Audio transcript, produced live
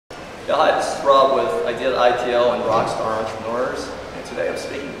Yeah, hi, this is Rob with IPO and Rockstar Entrepreneurs, and today I'm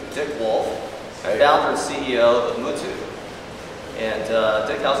speaking with Dick Wolf, founder and CEO of Mutu. And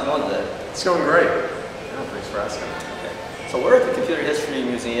Dick, how's it going today? It's going great. Yeah, thanks for asking. Okay. So we're at the Computer History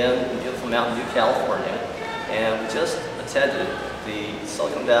Museum in beautiful Mountain View, California, and we just attended the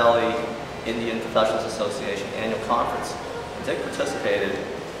Silicon Valley Indian Professionals Association annual conference. And Dick participated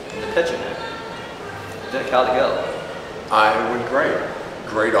in the pitching it. Dick, how'd it go? I went great.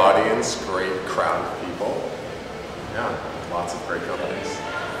 Great audience, great crowd of people. Yeah, lots of great companies.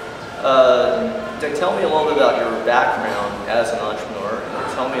 Dick, tell me a little bit about your background as an entrepreneur,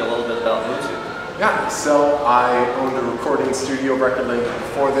 and tell me a little bit about Mutu. Yeah, so I owned a recording studio, record label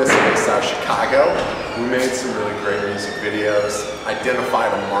before this in South Chicago. We made some really great music videos,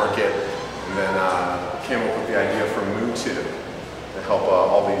 identified a market, and then came up with the idea for Mutu to help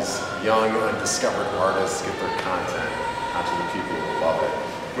all these young, undiscovered artists get their content out to the people who love it.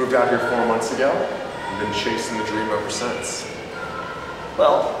 Moved out here 4 months ago and been chasing the dream ever since.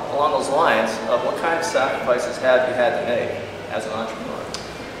 Well, along those lines, what kind of sacrifices have you had to make as an entrepreneur?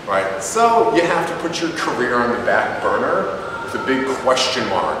 Right, so you have to put your career on the back burner with a big question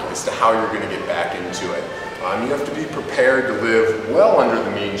mark as to how you're going to get back into it. You have to be prepared to live well under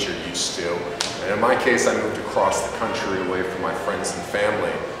the means you're used to. And in my case, I moved across the country away from my friends and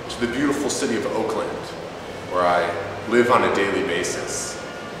family to the beautiful city of Oakland, where I live on a daily basis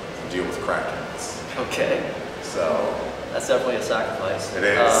and deal with crackheads. Okay. So that's definitely a sacrifice. It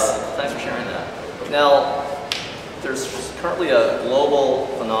is. Thanks for sharing that. Now, there's currently a global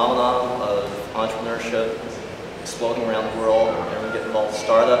phenomenon of entrepreneurship exploding around the world. Everyone getting involved in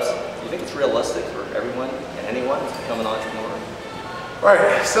startups. Do you think it's realistic for everyone and anyone to become an entrepreneur?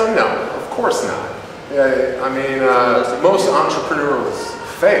 Right, so no, of course not. I mean, most entrepreneurs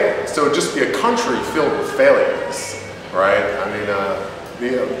fail, so it'd just be a country filled with failures, right? I mean,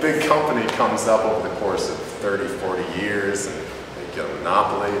 a big company comes up over the course of 30, 40 years, and they get a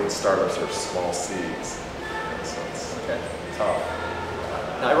monopoly, and startups are small seeds. So it's tough.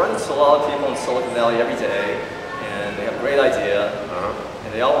 Now, I run into a lot of people in Silicon Valley every day, and they have a great idea,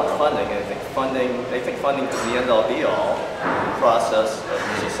 and they all want funding, and they think funding is the end-all be-all in the process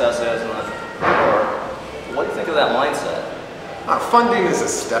of success as an entrepreneur. What do you think of that mindset? Funding is a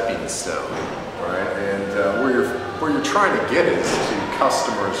stepping stone, right? And where you're trying to get is to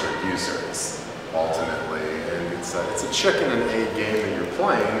customers or users, ultimately. And it's a chicken and egg game that you're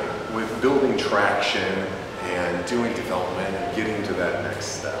playing with building traction and doing development and getting to that next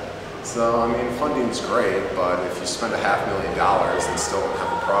step. So, I mean, funding's great, but if you spend $500,000 and still don't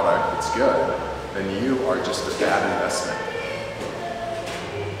have a product that's good, then you are just a bad investment.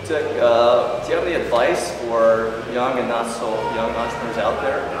 Dick, do you have any advice for young and not so young entrepreneurs out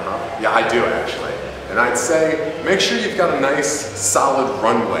there? Yeah, I do actually. And I'd say make sure you've got a nice, solid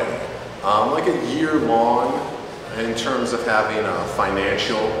runway, like a year long, in terms of having a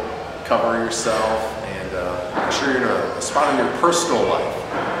financial cover yourself, and make sure you're in a spot in your personal life.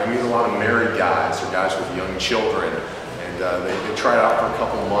 I meet a lot of married guys or guys with young children, and they try it out for a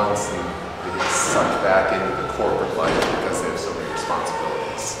couple months and they get sucked back into the corporate life because they have so many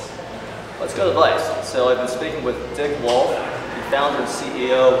responsibilities. Let's go to advice. So I've been speaking with Dick Wolf, the founder and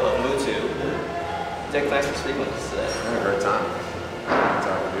CEO of Mutu. Dick, thanks for speaking with us today. Yeah, great time. Great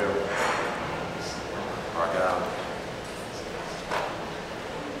time with you. Rock it out.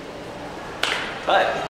 Hi.